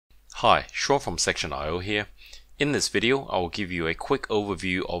Hi, Shaw from Section.io here. In this video, I will give you a quick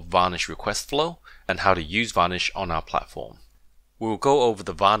overview of Varnish request flow and how to use Varnish on our platform. We will go over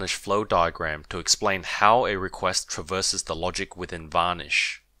the Varnish flow diagram to explain how a request traverses the logic within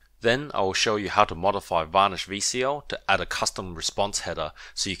Varnish. Then I will show you how to modify Varnish VCL to add a custom response header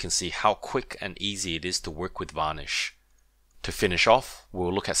so you can see how quick and easy it is to work with Varnish. To finish off, we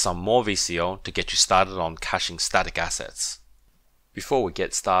will look at some more VCL to get you started on caching static assets. Before we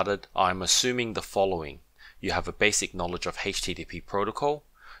get started, I'm assuming the following. You have a basic knowledge of HTTP protocol,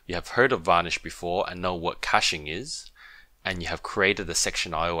 you have heard of Varnish before and know what caching is, and you have created a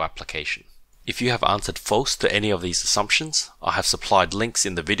Section.io application. If you have answered false to any of these assumptions, I have supplied links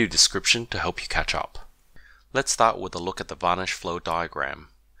in the video description to help you catch up. Let's start with a look at the Varnish flow diagram.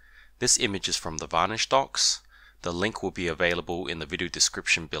 This image is from the Varnish docs. The link will be available in the video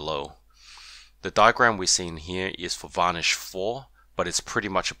description below. The diagram we're seeing here is for Varnish 4, but it's pretty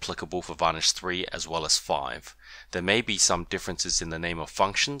much applicable for Varnish 3 as well as 5. There may be some differences in the name of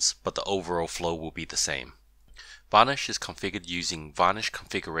functions, but the overall flow will be the same. Varnish is configured using Varnish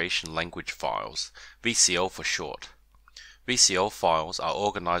configuration language files, VCL for short. VCL files are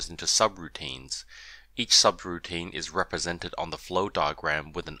organized into subroutines. Each subroutine is represented on the flow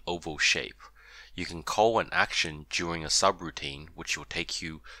diagram with an oval shape. You can call an action during a subroutine which will take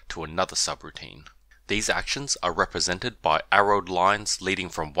you to another subroutine. These actions are represented by arrowed lines leading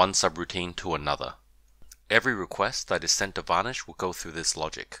from one subroutine to another. Every request that is sent to Varnish will go through this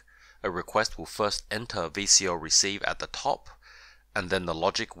logic. A request will first enter VCL receive at the top, and then the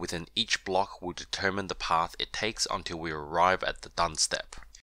logic within each block will determine the path it takes until we arrive at the done step.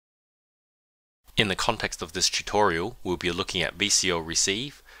 In the context of this tutorial, we'll be looking at VCL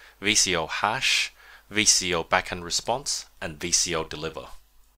receive, VCL hash, VCL backend response, and VCL deliver.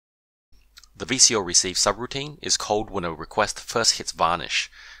 The VCL receive subroutine is called when a request first hits Varnish.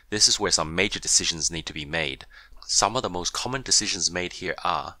 This is where some major decisions need to be made. Some of the most common decisions made here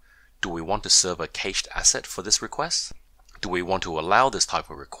are: do we want to serve a cached asset for this request? Do we want to allow this type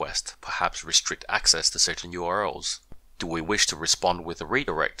of request, perhaps restrict access to certain URLs? Do we wish to respond with a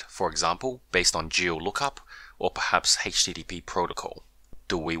redirect, for example, based on geo-lookup, or perhaps HTTP protocol?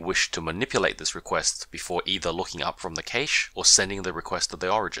 Do we wish to manipulate this request before either looking up from the cache or sending the request to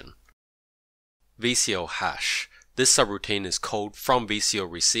the origin? VCL hash. This subroutine is called from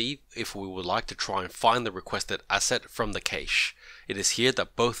VCL receive if we would like to try and find the requested asset from the cache. It is here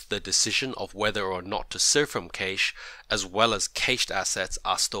that both the decision of whether or not to serve from cache as well as cached assets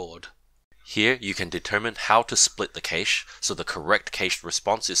are stored. Here you can determine how to split the cache so the correct cached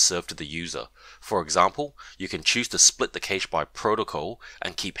response is served to the user. For example, you can choose to split the cache by protocol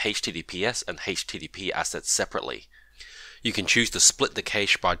and keep HTTPS and HTTP assets separately. You can choose to split the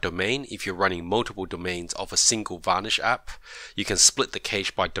cache by domain if you're running multiple domains of a single Varnish app. You can split the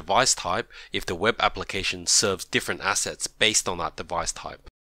cache by device type if the web application serves different assets based on that device type.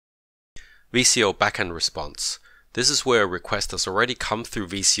 VCL backend response. This is where a request has already come through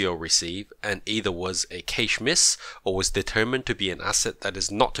VCL receive and either was a cache miss or was determined to be an asset that is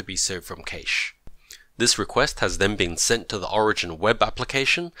not to be served from cache. This request has then been sent to the origin web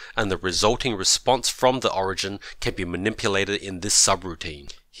application, and the resulting response from the origin can be manipulated in this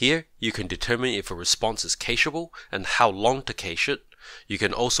subroutine. Here you can determine if a response is cacheable and how long to cache it. You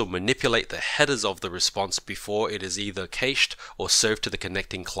can also manipulate the headers of the response before it is either cached or served to the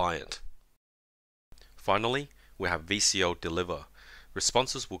connecting client. Finally, we have VCL deliver.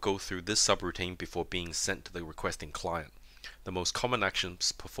 Responses will go through this subroutine before being sent to the requesting client. The most common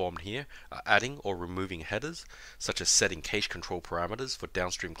actions performed here are adding or removing headers, such as setting cache control parameters for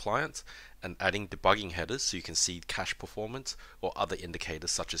downstream clients, and adding debugging headers so you can see cache performance or other indicators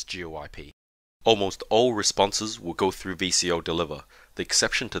such as GeoIP. Almost all responses will go through VCL deliver. The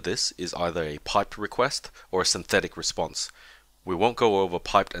exception to this is either a piped request or a synthetic response. We won't go over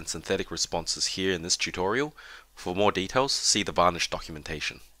piped and synthetic responses here in this tutorial. For more details, see the Varnish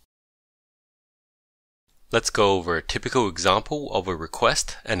documentation. Let's go over a typical example of a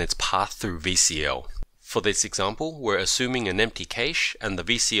request and its path through VCL. For this example, we're assuming an empty cache and the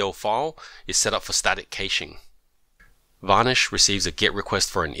VCL file is set up for static caching. Varnish receives a GET request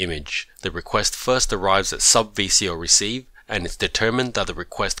for an image. The request first arrives at sub-VCL receive and it's determined that the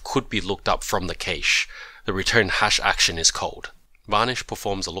request could be looked up from the cache. The return hash action is called. Varnish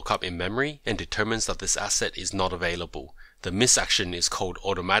performs a lookup in memory and determines that this asset is not available. The miss action is called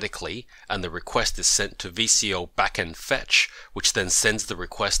automatically and the request is sent to VCL backend fetch, which then sends the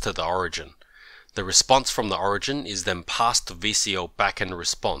request to the origin. The response from the origin is then passed to VCL backend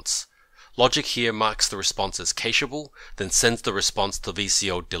response. Logic here marks the response as cacheable, then sends the response to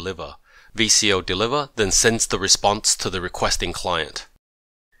VCL deliver. VCL deliver then sends the response to the requesting client.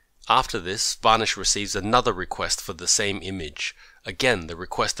 After this, Varnish receives another request for the same image. Again, the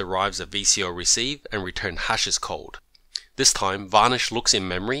request arrives at VCL receive and return hash is called. This time, Varnish looks in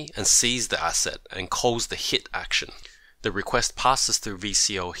memory and sees the asset and calls the hit action. The request passes through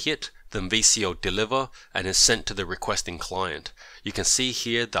VCL hit, then VCL deliver, and is sent to the requesting client. You can see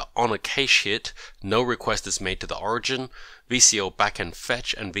here that on a cache hit, no request is made to the origin, VCL backend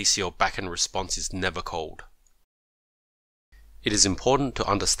fetch and VCL backend response is never called. It is important to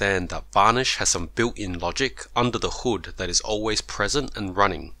understand that Varnish has some built-in logic under the hood that is always present and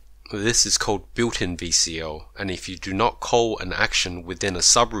running. This is called Builtin VCL, and if you do not call an action within a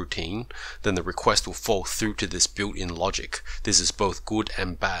subroutine, then the request will fall through to this built-in logic. This is both good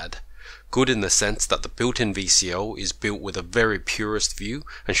and bad. Good in the sense that the Builtin VCL is built with a very purist view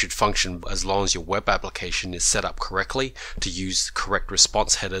and should function as long as your web application is set up correctly to use correct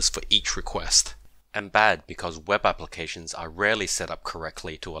response headers for each request. And bad because web applications are rarely set up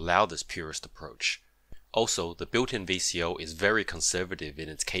correctly to allow this purist approach. Also, the Builtin VCL is very conservative in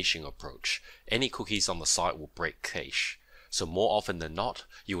its caching approach. Any cookies on the site will break cache. So more often than not,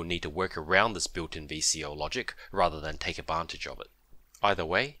 you will need to work around this Builtin VCL logic rather than take advantage of it. Either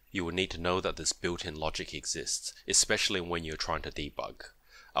way, you will need to know that this built-in logic exists, especially when you're trying to debug.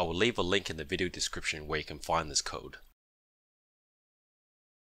 I will leave a link in the video description where you can find this code.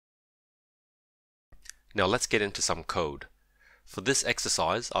 Now let's get into some code. For this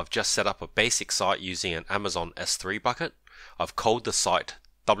exercise, I've just set up a basic site using an Amazon S3 bucket. I've called the site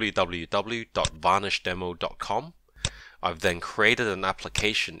www.varnishdemo.com. I've then created an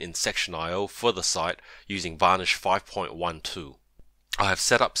application in Section.io for the site using Varnish 5.12. I have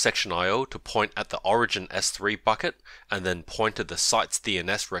set up Section.io to point at the origin S3 bucket and then pointed the site's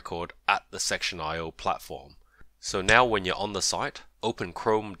DNS record at the Section.io platform. So now when you're on the site, open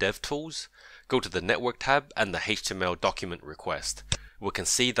Chrome DevTools, go to the Network tab and the HTML document request. We can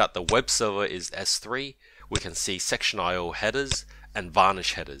see that the web server is S3, we can see Section.io headers and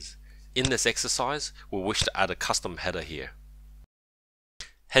Varnish headers. In this exercise, we wish to add a custom header here.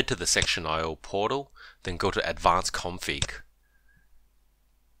 Head to the Section.io portal, then go to Advanced Config.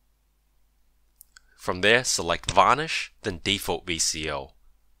 From there, select Varnish, then Default VCL.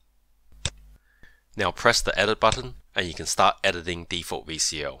 Now press the Edit button and you can start editing Default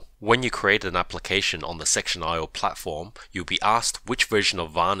VCL. When you create an application on the Section.io platform, you'll be asked which version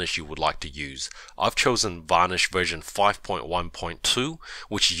of Varnish you would like to use. I've chosen Varnish version 5.1.2,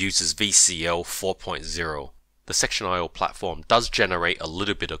 which uses VCL 4.0. The Section.io platform does generate a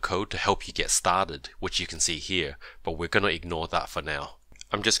little bit of code to help you get started, which you can see here, but we're going to ignore that for now.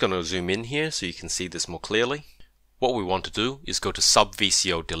 I'm just going to zoom in here so you can see this more clearly. What we want to do is go to sub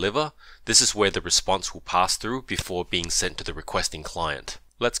VCL deliver. This is where the response will pass through before being sent to the requesting client.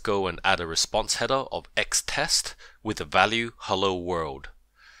 Let's go and add a response header of xtest with the value hello world.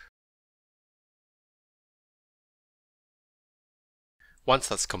 Once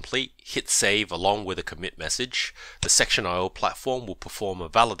that's complete, hit save along with a commit message. The Section.io platform will perform a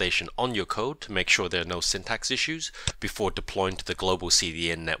validation on your code to make sure there are no syntax issues before deploying to the global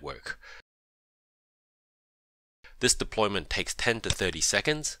CDN network. This deployment takes 10 to 30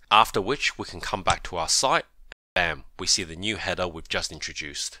 seconds, after which we can come back to our site and bam, we see the new header we've just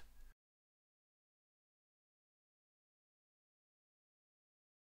introduced.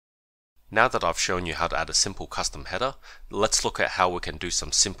 Now that I've shown you how to add a simple custom header, let's look at how we can do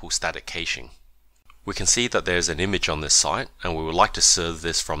some simple static caching. We can see that there's an image on this site and we would like to serve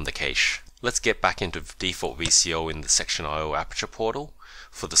this from the cache. Let's get back into default VCL in the Section.io Aperture portal.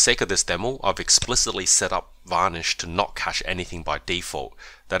 For the sake of this demo, I've explicitly set up Varnish to not cache anything by default.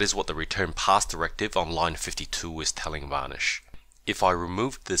 That is what the return pass directive on line 52 is telling Varnish. If I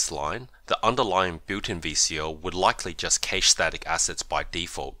removed this line, the underlying Builtin VCL would likely just cache static assets by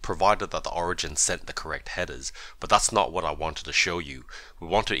default, provided that the origin sent the correct headers, but that's not what I wanted to show you. We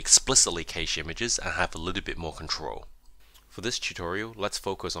want to explicitly cache images and have a little bit more control. For this tutorial, let's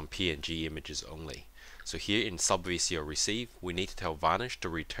focus on PNG images only. So here in sub VCL receive, we need to tell Varnish to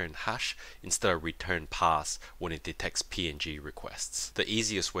return hash instead of return pass when it detects PNG requests. The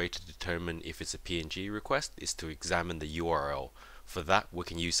easiest way to determine if it's a PNG request is to examine the URL. For that, we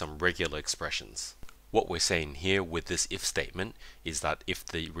can use some regular expressions. What we're saying here with this if statement is that if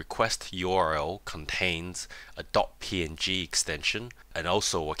the request URL contains a .png extension and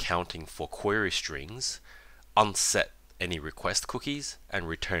also accounting for query strings, unset any request cookies and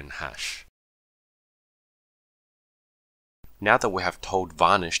return hash. Now that we have told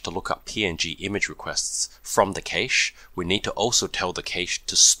Varnish to look up PNG image requests from the cache, we need to also tell the cache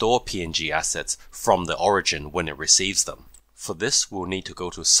to store PNG assets from the origin when it receives them. For this, we'll need to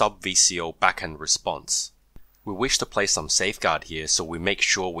go to sub VCL backend response. We wish to place some safeguard here so we make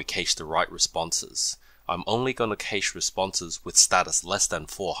sure we cache the right responses. I'm only going to cache responses with status less than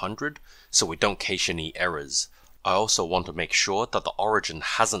 400 so we don't cache any errors. I also want to make sure that the origin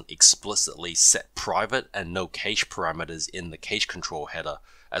hasn't explicitly set private and no cache parameters in the cache control header,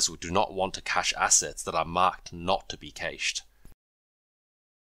 as we do not want to cache assets that are marked not to be cached.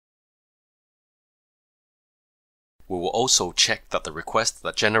 We will also check that the request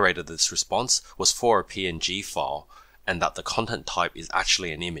that generated this response was for a PNG file and that the content type is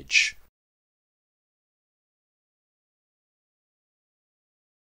actually an image.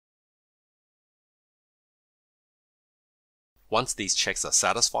 Once these checks are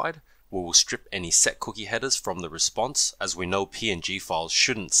satisfied, we will strip any set cookie headers from the response, as we know PNG files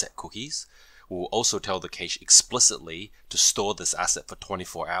shouldn't set cookies. We will also tell the cache explicitly to store this asset for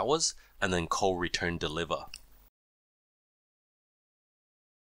 24 hours and then call return deliver.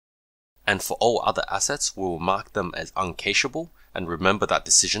 And for all other assets, we will mark them as uncacheable and remember that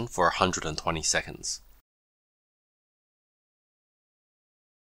decision for 120 seconds.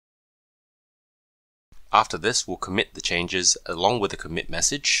 After this, we'll commit the changes along with the commit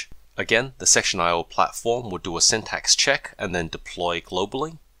message. Again, the Section.io platform will do a syntax check and then deploy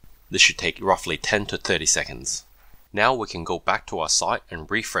globally. This should take roughly 10 to 30 seconds. Now we can go back to our site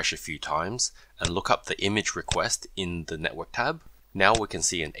and refresh a few times and look up the image request in the network tab. Now we can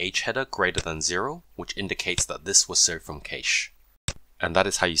see an H header greater than 0, which indicates that this was served from cache. And that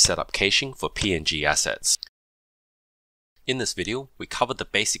is how you set up caching for PNG assets. In this video, we covered the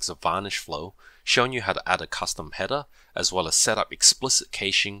basics of Varnish flow, showing you how to add a custom header, as well as set up explicit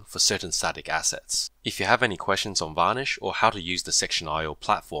caching for certain static assets. If you have any questions on Varnish or how to use the Section.io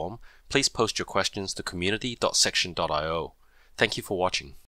platform, please post your questions to community.section.io. Thank you for watching.